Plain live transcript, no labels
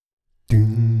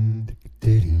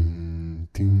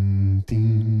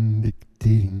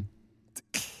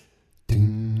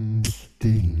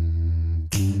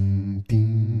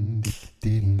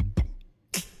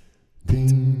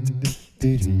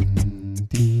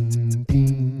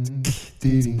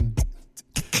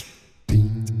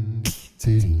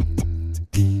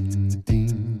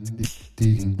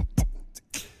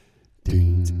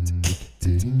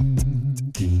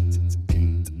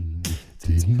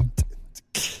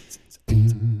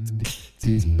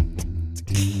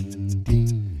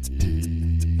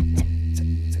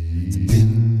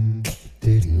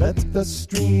Let the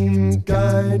stream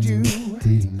guide you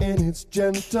in its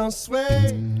gentle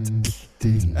sway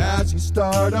as you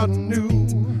start anew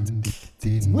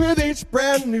with each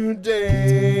brand new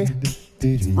day.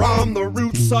 From the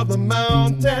roots of the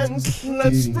mountains,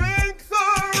 let strength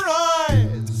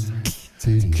arise,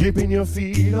 keeping your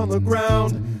feet on the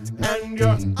ground and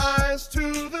your eyes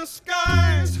to the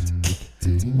skies.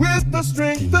 With the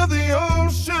strength of the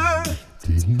ocean,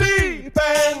 deep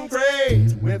and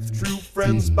great, with true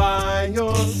friends by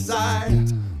your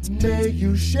side, may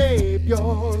you shape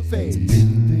your fate.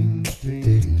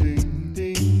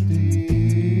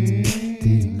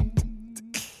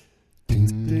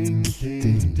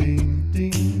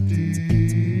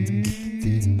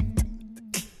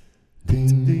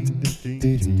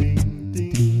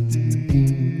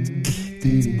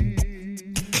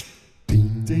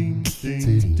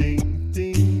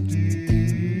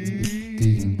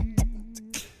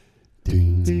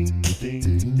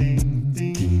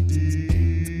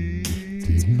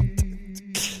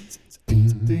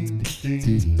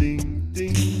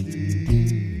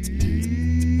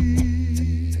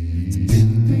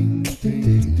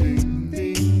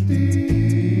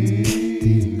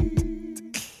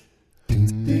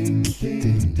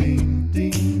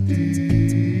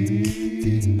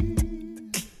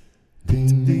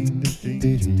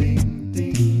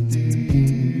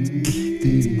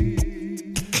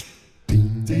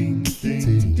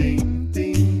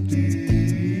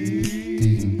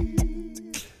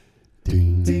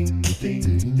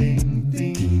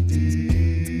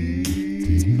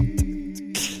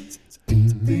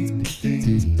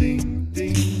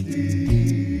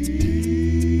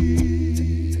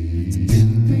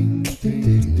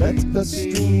 Let the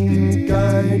stream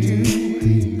guide you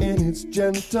in its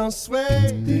gentle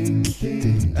sway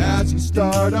as you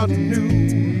start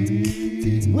anew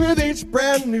with each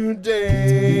brand new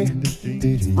day.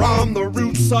 From the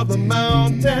roots of the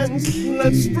mountains,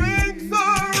 let strength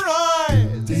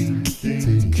arise,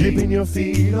 keeping your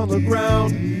feet on the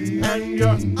ground and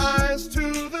your eyes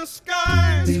to the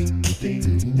skies.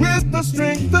 With the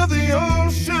strength of the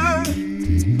ocean,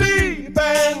 deep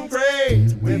and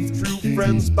great, with true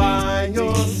friends by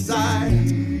your side,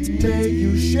 may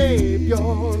you shape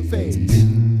your fate.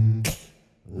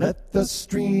 Let the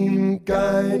stream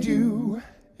guide you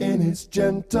in its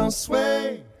gentle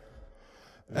sway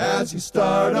as you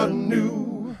start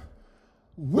anew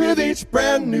with each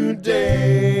brand new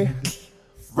day.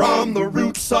 From the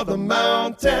roots of the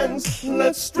mountains,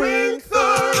 let strength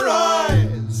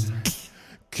arise,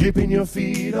 keeping your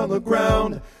feet on the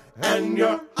ground and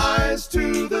your eyes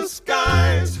to the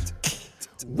skies.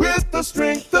 With the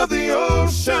strength of the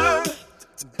ocean,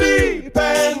 deep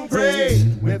and great,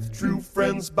 with true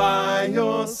friends by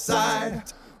your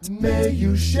side, may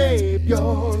you shape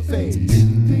your fate.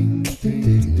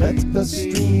 Let the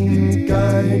stream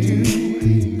guide you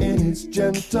in its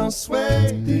gentle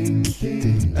sway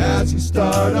as you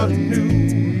start anew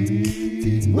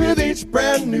with each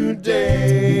brand new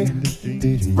day.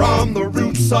 From the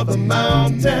roots of the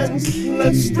mountains,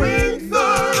 let strength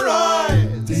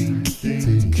arise,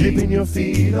 keeping your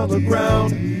feet on the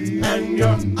ground and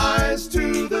your eyes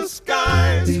to the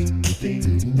skies.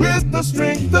 With the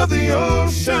strength of the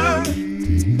ocean,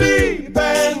 deep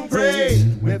and great,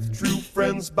 with true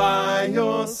friends by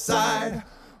your side,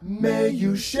 may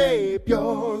you shape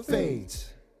your fate.